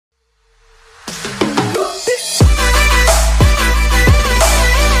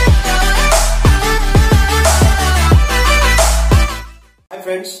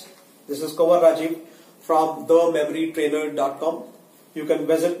friends, this is Kumar Rajiv from thememorytrainer.com. You can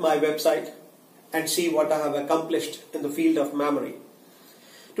visit my website and see what I have accomplished in the field of memory.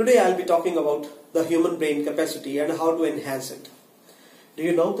 Today I'll be talking about the human brain capacity and how to enhance it. Do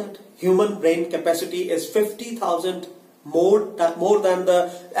you know that human brain capacity is 50,000 more than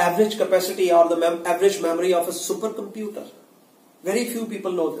the average capacity or the average memory of a supercomputer? Very few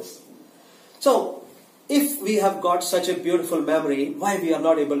people know this. So, if we have got such a beautiful memory, why we are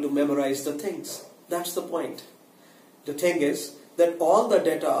not able to memorize the things? That's the point. The thing is that all the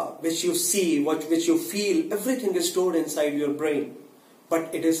data which you see, which you feel, everything is stored inside your brain.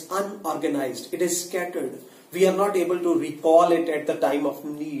 But it is unorganized, it is scattered. We are not able to recall it at the time of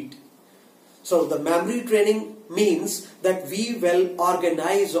need. So the memory training means that we will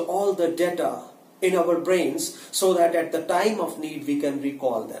organize all the data in our brains so that at the time of need we can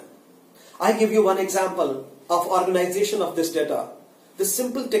recall them. I give you one example of organization of this data. This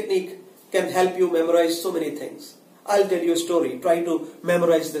simple technique can help you memorize so many things. I'll tell you a story. Try to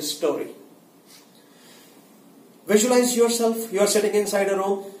memorize this story. Visualize yourself. You are sitting inside a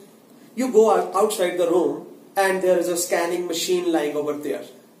room. You go outside the room and there is a scanning machine lying over there.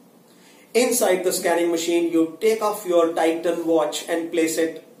 Inside the scanning machine, you take off your Titan watch and place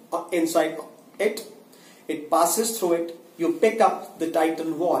it inside it. It passes through it. You pick up the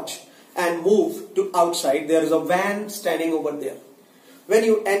Titan watch and move to outside. There is a van standing over there. When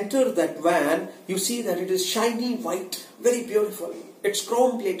you enter that van, you see that it is shiny white, very beautiful. It's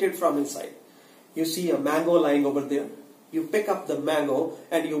chrome plated from inside. You see a mango lying over there. You pick up the mango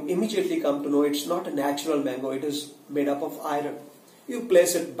and you immediately come to know it's not a natural mango. It is made up of iron. You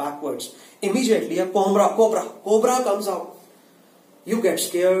place it backwards. Immediately a cobra comes out. You get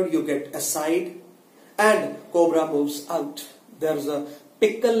scared, you get aside, and cobra moves out. There's a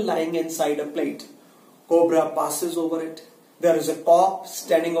pickle lying inside a plate. Cobra passes over it. There is a cop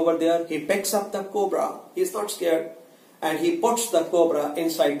standing over there. He picks up the cobra. He's not scared. And he puts the cobra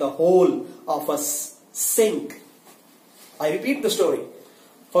inside the hole of a sink. I repeat the story.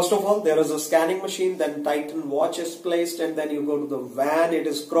 First of all, there is a scanning machine, then Titan watch is placed, and then you go to the van. It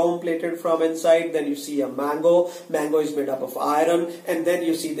is chrome plated from inside. Then you see a mango. Mango is made up of iron. And then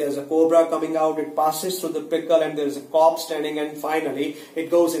you see there's a cobra coming out. It passes through the pickle and there is a cop standing, and finally it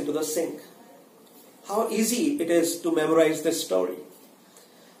goes into the sink. How easy it is to memorize this story.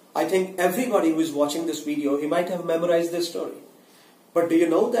 I think everybody who is watching this video, he might have memorized this story. But do you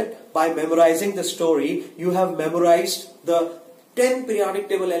know that by memorizing the story, you have memorized the 10 periodic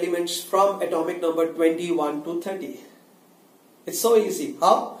table elements from atomic number 21 to 30. It's so easy.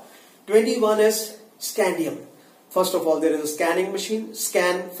 How? 21 is scandium. First of all, there is a scanning machine,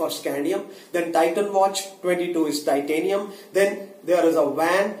 scan for scandium. Then Titan watch, 22 is titanium. Then there is a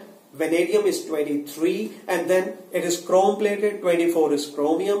van, vanadium is 23, and then it is chrome plated, 24 is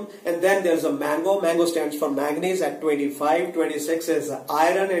chromium, and then there is a mango stands for manganese at 25, 26 is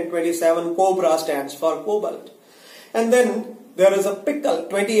iron, and 27 cobra stands for cobalt. And then there is a pickle,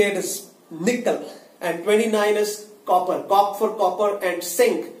 28 is nickel, and 29 is copper, cop for copper, and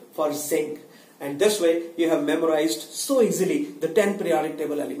zinc for zinc. And this way you have memorized so easily the 10 periodic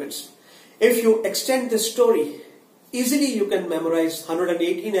table elements. If you extend this story, easily you can memorize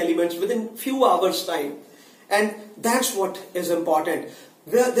 118 elements within few hours time. And that's what is important.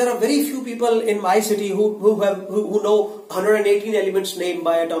 There are very few people in my city who know 118 elements named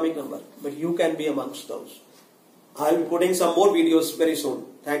by atomic number. But you can be amongst those. I'll be putting some more videos very soon.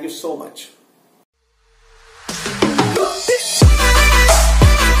 Thank you so much.